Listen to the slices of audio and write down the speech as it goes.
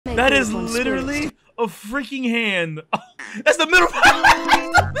That is literally a freaking hand. That's the middle.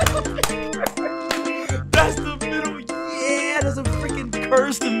 That's the middle. Yeah, that's a freaking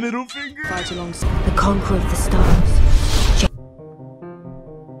cursed middle finger. Fight alongside the conqueror of the stars.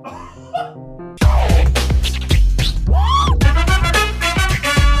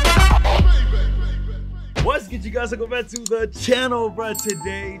 What's good, you guys? Welcome back to the channel, bro.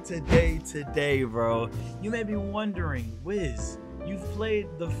 Today, bro. You may be wondering, Wiz, you've played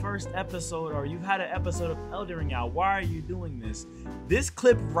the first episode, or you've had an episode of Elden Ring out. Why are you doing this? This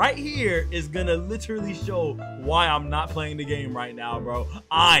clip right here is gonna literally show why I'm not playing the game right now, bro.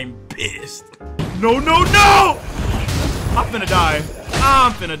 I'm pissed. No! I'm finna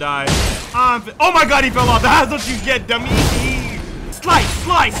die. Oh my god, he fell off. That's what you get, dummy. Slice.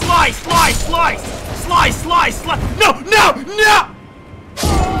 No!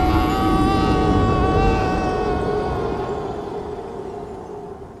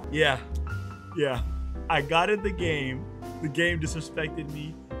 Yeah. I got in the game. The game disrespected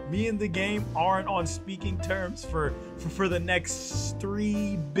me. Me and the game aren't on speaking terms for the next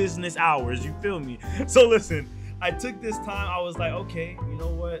 3 business hours. You feel me? So listen, I took this time. I was like, okay, you know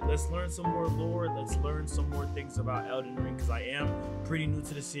what? Let's learn some more lore. Let's learn some more things about Elden Ring, because I am pretty new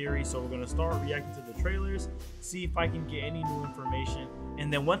to the series. So we're gonna start reacting to the trailers, see if I can get any new information.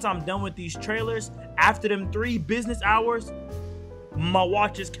 And then once I'm done with these trailers, after them 3 business hours, my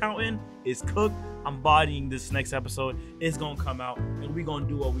watch is counting, it's cooked. I'm bodying this next episode. It's gonna come out, and we're gonna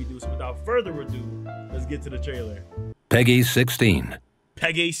do what we do. So without further ado, let's get to the trailer. Peggy 16.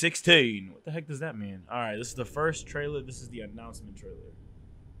 Peggy 16. What the heck does that mean? All right, this is the first trailer. This is the announcement trailer.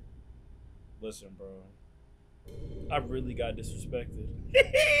 Listen, bro. I really got disrespected.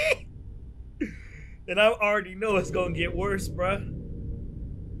 And I already know it's gonna get worse, bro.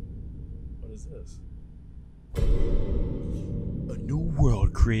 What is this? A new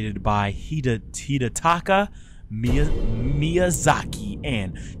world created by Hidetaka Miyazaki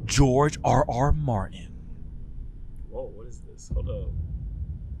and George R.R. Martin. Whoa, what is this? Hold up.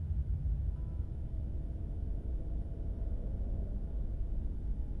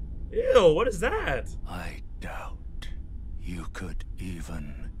 Ew, what is that? I doubt you could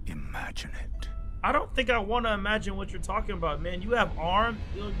even imagine it. I don't think I want to imagine what you're talking about, man. You have arms?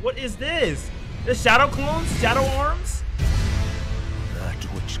 What is this? The shadow clones? Shadow arms? That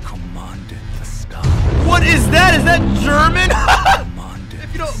which commanded the sky. What is that? Is that German?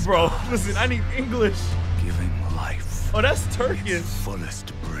 If you don't, bro, listen, I need English. Giving life. Oh, that's Turkish. Its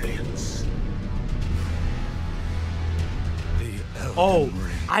fullest brilliance. The Elden Ring.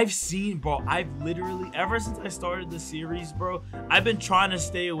 I've seen, bro. I've literally, ever since I started the series, bro, I've been trying to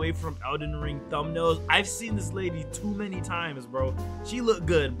stay away from Elden Ring thumbnails. I've seen this lady too many times, bro. She looked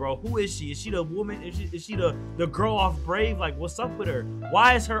good, bro. Who is she? Is she the woman? Is she the girl off Brave? Like, what's up with her?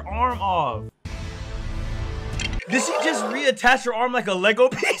 Why is her arm off? Did she just reattach her arm like a Lego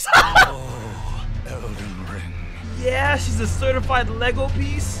piece? Oh, Elden Ring. Yeah, she's a certified Lego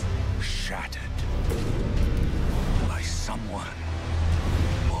piece. Shattered by someone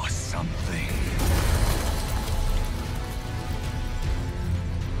or something.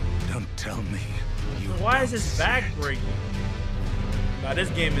 Don't tell me you. Why is his back breaking? Nah, this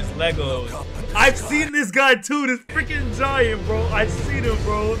game is Lego. I've seen this guy too, this freaking giant, bro. I've seen him,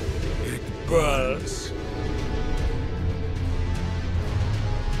 bro. It Bruh. burns.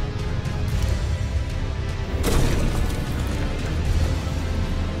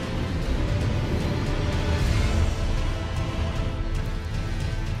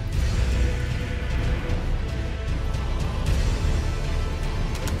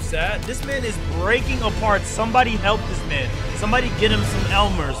 Sad. This man is breaking apart. Somebody help this man. Somebody get him some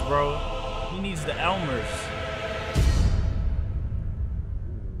Elmers, bro. He needs the Elmers.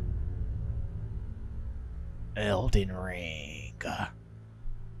 Elden Ring.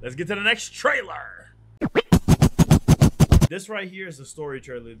 Let's get to the next trailer. This right here is a story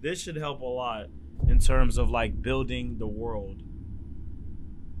trailer. This should help a lot in terms of like building the world.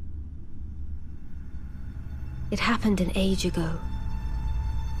 It happened an age ago.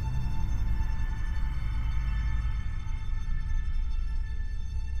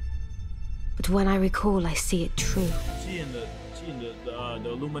 But when I recall, I see it true. She in the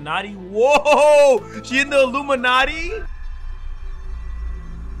Illuminati. Whoa! She in the Illuminati?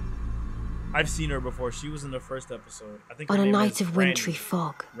 I've seen her before. She was in the first episode. I think her On a name night is of Randy. wintry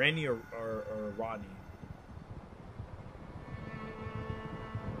fog. Randy or Rodney.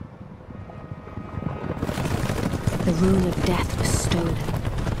 The rune of death was stolen.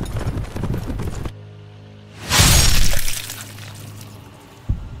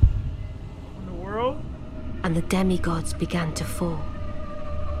 In the world? And the demigods began to fall.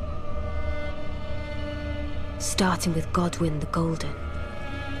 starting with Godwyn the Golden.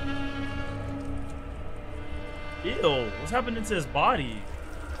 Ew, what's happening to his body?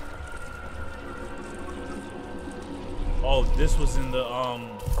 Oh, this was in the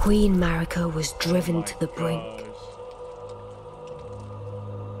Queen Marika was driven to the brink.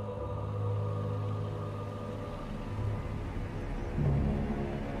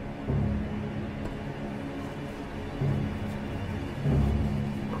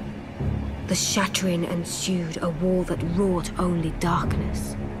 The shattering ensued, a war that wrought only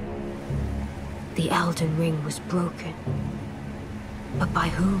darkness. The Elden Ring was broken. But by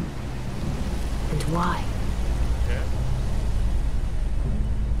whom? And why? Okay.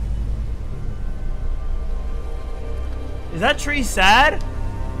 Is that tree sad?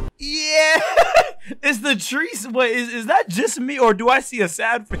 Yeah! Is the tree... Wait, is that just me, or do I see a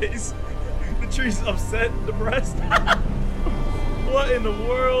sad face? The tree's upset, depressed? What in the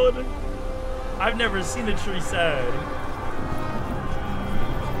world? I've never seen a tree sad.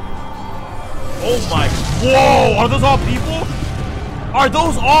 Oh my... Whoa! Are those all people? Are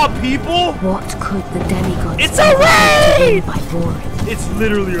those all people? What could the demigods... It's a raid! By warring? It's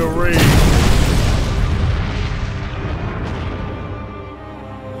literally a raid.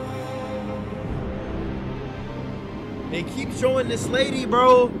 They keep showing this lady,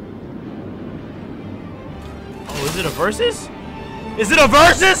 bro. Oh, is it a versus? Is it a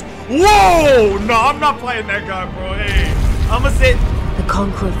versus? Whoa! No, I'm not playing that guy, bro. Hey, I'ma say... The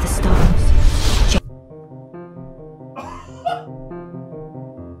Conqueror of the Stars.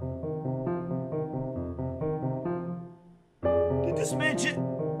 Did this man just...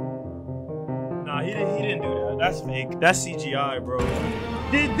 Nah, he didn't do that. That's fake. That's CGI, bro.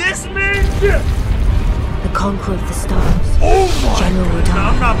 Did this man just... The Conqueror of the Stars. Oh my General God. No,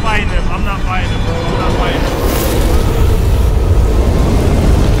 I'm not fighting him. I'm not fighting him, bro. I'm not fighting him.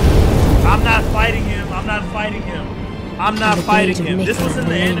 I'm not fighting him. I'm not fighting him. I'm not fighting him. This was in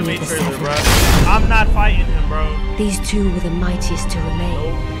the anime trailer, bro. I'm not fighting him, bro. These two were the mightiest to remain.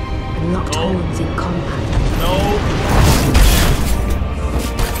 Nope. And locked horns in combat. No.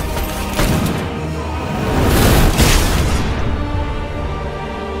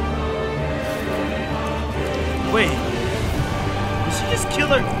 Wait. Did she just kill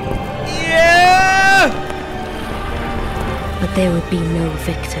her? Yeah! But there would be no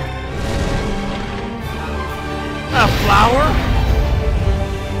victor. A flower?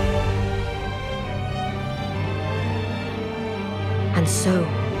 And so,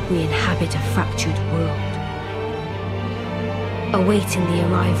 we inhabit a fractured world, awaiting the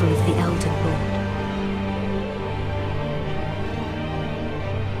arrival of the Elden Lord.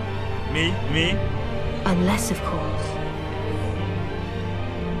 Me? Unless, of course,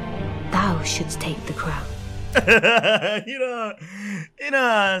 thou shouldst take the crown. you know what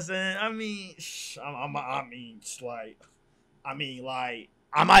I'm saying? I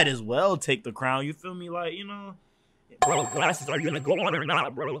might as well take the crown. You feel me? Like, you know, bro, glasses, are you gonna go on or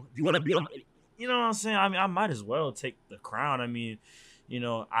not, bro? You wanna be on? You know what I'm saying? I mean, I might as well take the crown. I mean, you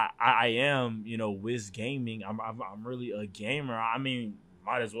know, I am, you know, Wiz Gaming. I'm really a gamer. I mean,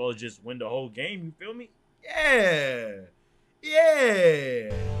 might as well just win the whole game. You feel me? Yeah.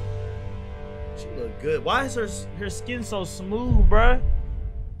 She look good. Why is her skin so smooth, bruh?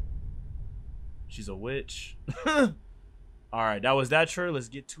 She's a witch. All right, that was that trailer. Let's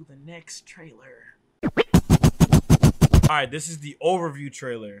get to the next trailer. All right, this is the overview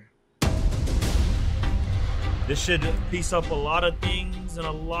trailer. This should piece up a lot of things and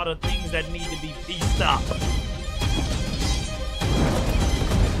a lot of things that need to be pieced up.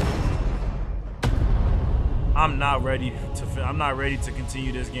 I'm not ready to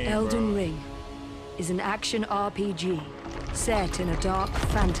continue this game. Elden Ring is an action RPG set in a dark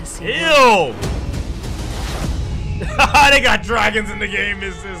fantasy. Ew! They got dragons in the game.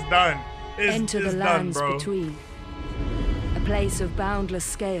 It's done. Enter the lands between. A place of boundless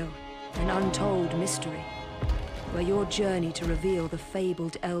scale and untold mystery, where your journey to reveal the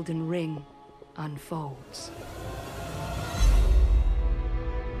fabled Elden Ring unfolds.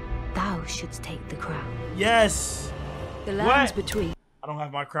 Thou shouldst take the crown. Yes. The lands between. I don't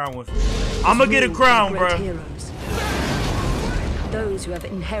have my crown with me. I'm gonna get a crown, bro. Heroes. Those who have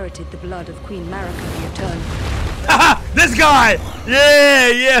inherited the blood of Queen Marika the Eternal. This guy!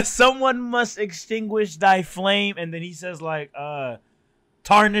 Yeah. Someone must extinguish thy flame. And then he says, like,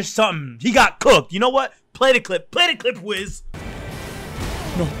 tarnished something. He got cooked. You know what? Play the clip, Wiz.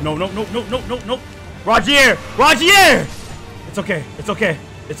 No. Rogier! It's okay.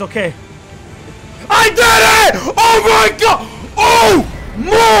 I did it! Oh my god! Oh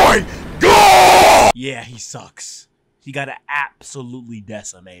my god! Yeah, he sucks. He got absolutely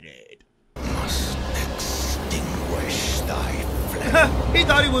decimated. Must extinguish extinguish thy flame. He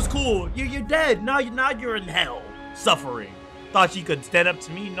thought he was cool. You're dead. Now you're in hell, suffering. Thought you could stand up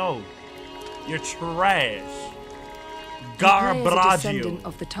to me? No. You're trash. Garbage. Descendant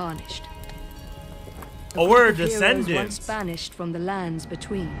of the Tarnished. Oh, we're descendants. Once banished from the lands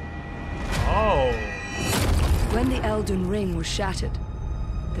between. Oh. When the Elden Ring was shattered,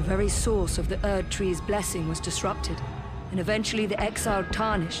 the very source of the Erdtree's blessing was disrupted, and eventually the exiled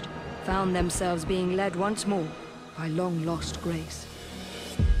Tarnished found themselves being led once more by long-lost grace.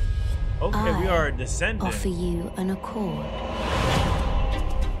 Okay, we are a descendant. Offer you an accord.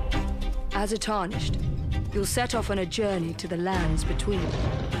 As a Tarnished, you'll set off on a journey to the lands between,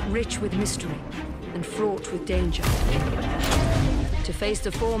 rich with mystery and fraught with danger. To face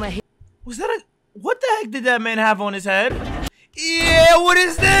the former... Was that a... What the heck did that man have on his head? Yeah, what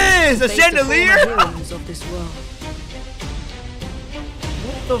is this? A chandelier? Of this world.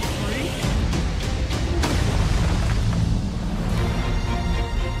 What the freak?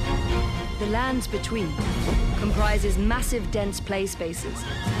 The lands between comprises massive dense play spaces,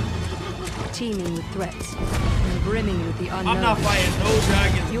 teeming with threats and brimming with the unknown. I'm not fighting no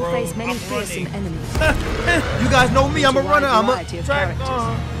dragons, You'll bro. face many I'm fearsome running. enemies. You guys know me, I'm a runner. I'm a variety of track.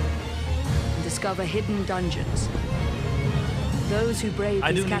 characters. And discover hidden dungeons. Those who brave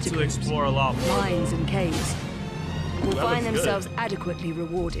I these do need to categories, explore a lot more. mines and caves, will That find looks themselves good. adequately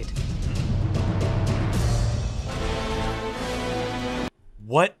rewarded.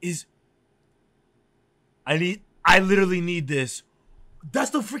 What is... I literally need this. That's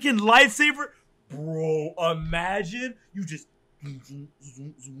the freaking lightsaber? Bro, imagine you just...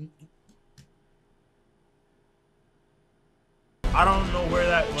 I don't know where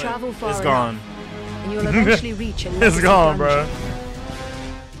that went. Travel far It's enough, gone. and you'll eventually reach a It's legacy gone, dungeon.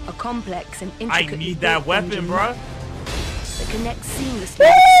 bro. A complex and I intricately need that built weapon, dungeon bro. map that connects seamlessly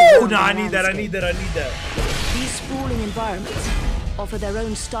Woo! with the No, I surrounding need that, I need landscape. that, I need that. These sprawling environments offer their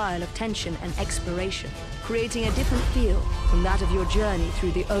own style of tension and exploration, creating a different feel from that of your journey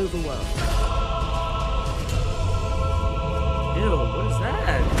through the overworld. Ew, what is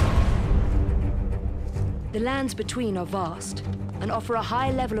that? The lands between are vast and offer a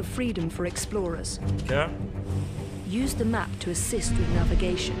high level of freedom for explorers. Yeah. Use the map to assist with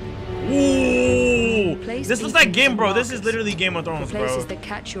navigation. Ooh! Place This looks like beacons Game and Bro. This is markers literally Game of for Thrones, places bro. that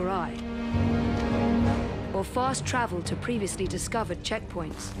catch your eye. Or fast travel to previously discovered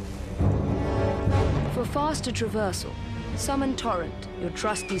checkpoints. For faster traversal, summon Torrent, your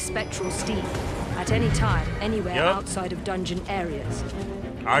trusty spectral steed, at any time, anywhere Yep. outside of dungeon areas.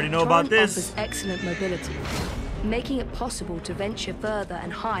 I already know about Torrent this. offers excellent mobility, making it possible to venture further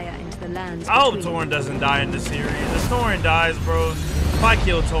and higher into the lands I hope between. Torrent doesn't die in this series. If Torrent dies, bro, if I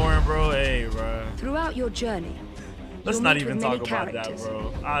kill Torrent, bro, hey, bro. Throughout your journey, Let's you'll not meet even with talk many about that, characters,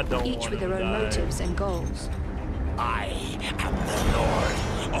 bro. I don't each want with him their to own die. motives and goals. I am the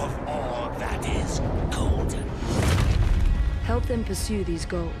Lord of all that is golden. Help them pursue these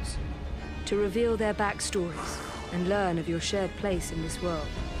goals, to reveal their backstories and learn of your shared place in this world.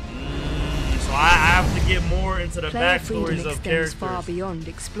 So I have to get more into the Player freedom backstories of extends characters. far beyond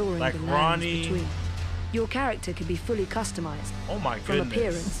exploring Like the lands Ronnie. between. Your character can be fully customized, Oh my from goodness.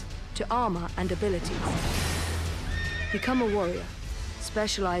 appearance to armor and abilities. Become a warrior,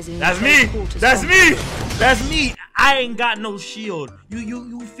 specializing in That's close me. quarters That's combat. me. That's me. I ain't got no shield.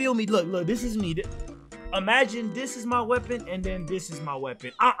 You feel me? Look. This is me. Imagine this is my weapon, and then this is my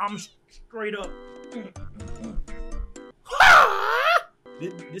weapon. I'm straight up.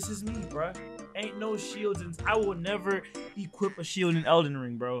 This is me, bruh. Ain't no shields, and I will never equip a shield in Elden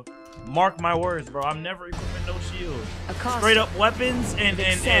Ring, bro. Mark my words, bro. I'm never equipping no shield. A caster Straight up weapons and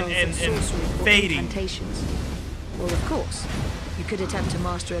excels at sorcery or fading. incantations. Well, of course, you could attempt to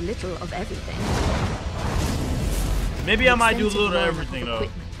master a little of everything. Maybe I might do a Extensive little of lineup everything though.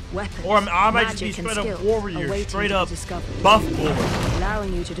 equipment, weapons, Or I might just be magic, and straight up skill warrior, awaiting straight to be up discovered, buff boy.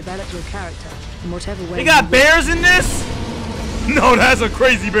 allowing you to develop your character in whatever way. They got you wish. bears in this? No, that's a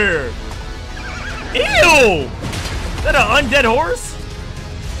crazy bear. Ew! Is that an undead horse?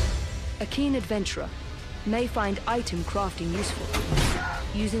 A keen adventurer may find item crafting useful,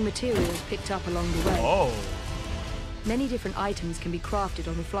 using materials picked up along the way. Oh. Many different items can be crafted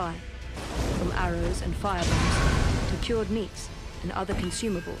on the fly, from arrows and firebombs to cured meats and other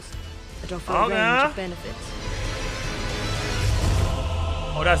consumables that offer a range of benefits.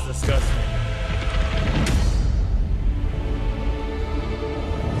 Oh, that's disgusting.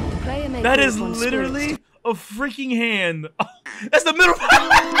 The player may That call is upon literally spirits a freaking hand. That's the middle.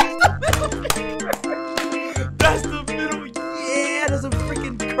 That's the middle. Yeah, there's a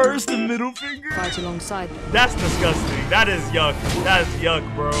freaking cursed middle to finger. fight alongside them. That's disgusting. That is yuck. That's yuck,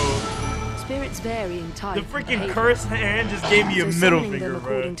 bro. Spirits vary in type. The freaking cursed hand just gave me a middle finger,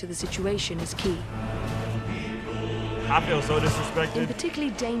 bro. According to the situation is key. I feel so disrespected. In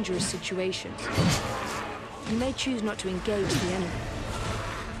particularly dangerous situations, you may choose not to engage the enemy,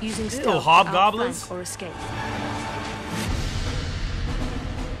 using stealth, hobgoblins, or escape.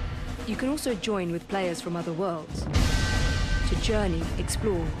 You can also join with players from other worlds to journey,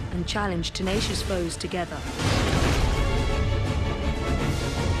 explore, and challenge tenacious foes together.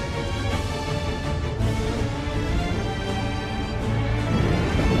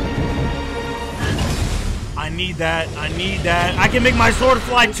 I need that. I need that. I can make my sword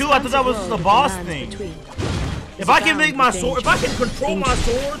fly too. I thought that was the boss thing. If I can make my sword, if I can control my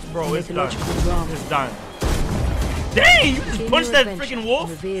swords, bro, it's done. It's done. Dang, you just punched that freaking wolf.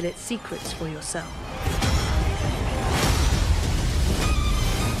 Reveal its secrets for yourself.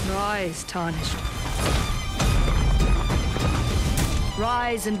 Rise, Tarnished.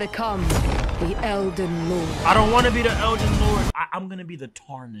 Rise and become the Elden Lord. I don't want to be the Elden Lord. I'm gonna be the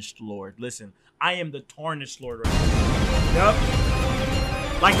Tarnished Lord. Listen, I am the Tarnished Lord right now. Yep.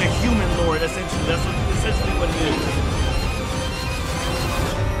 Like the human Lord, essentially. That's essentially what it is.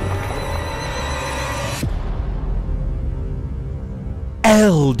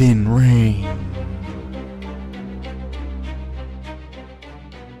 Elden Ring.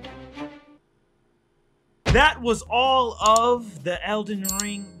 That was all of the Elden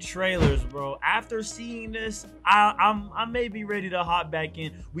Ring trailers, bro. After seeing this, I may be ready to hop back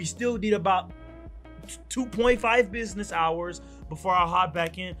in. We still need about 2.5 business hours before I hop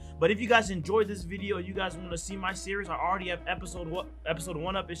back in. But if you guys enjoyed this video, you guys want to see my series, I already have episode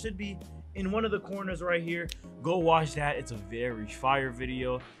 1 up. It should be in one of the corners right here. Go watch that. It's a very fire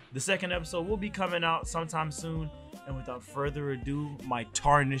video. The second episode will be coming out sometime soon. And without further ado, my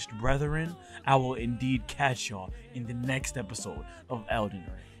tarnished brethren, I will indeed catch y'all in the next episode of Elden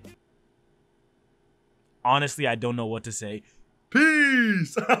Ring. Honestly, I don't know what to say.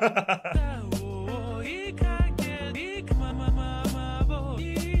 Peace!